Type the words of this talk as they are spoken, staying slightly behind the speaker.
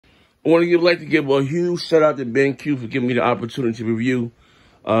I want to like to give a huge shout out to BenQ for giving me the opportunity to review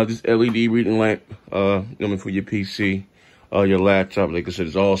this LED reading lamp, for your PC, your laptop. Like I said,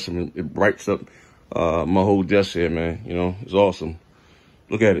 it's awesome. It brights up my whole desk here, man. You know, it's awesome.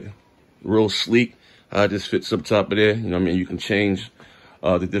 Look at it, real sleek. Just fits up top of there. You know what I mean? You can change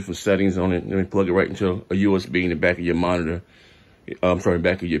the different settings on it. Then plug it right into a USB in the back of your monitor.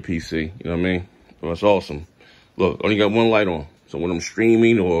 Back of your PC. You know what I mean? Well, it's awesome. Look, only got one light on. So when I'm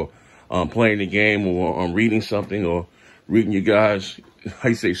streaming or playing the game or I'm reading something or reading you guys, how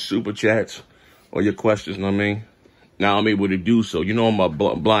you say, super chats or your questions, you know what I mean? Now I'm able to do so. You know I'm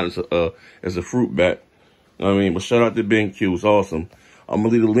blind as a fruit bat. You know what I mean? But shout out to BenQ. It's awesome. I'm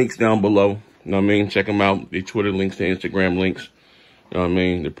going to leave the links down below. You know what I mean? Check them out. The Twitter links, the Instagram links. You know what I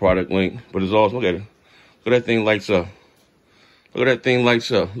mean? The product link. But it's awesome. Look at it. Look at that thing lights up. Look at that thing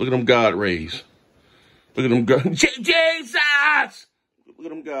lights up. Look at them God rays. Look at them God... Jesus! Look at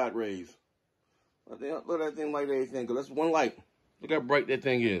them God rays. Look at that thing light everything. Because that's one light. Look how bright that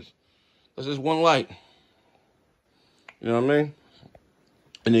thing is. That's just one light. You know what I mean?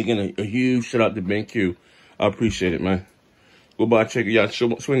 And again, a huge shout out to BenQ. I appreciate it, man. Go by, check it out.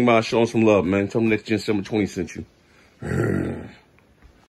 Swing by, show them some love, man. Tell them next Gen 720 sent you.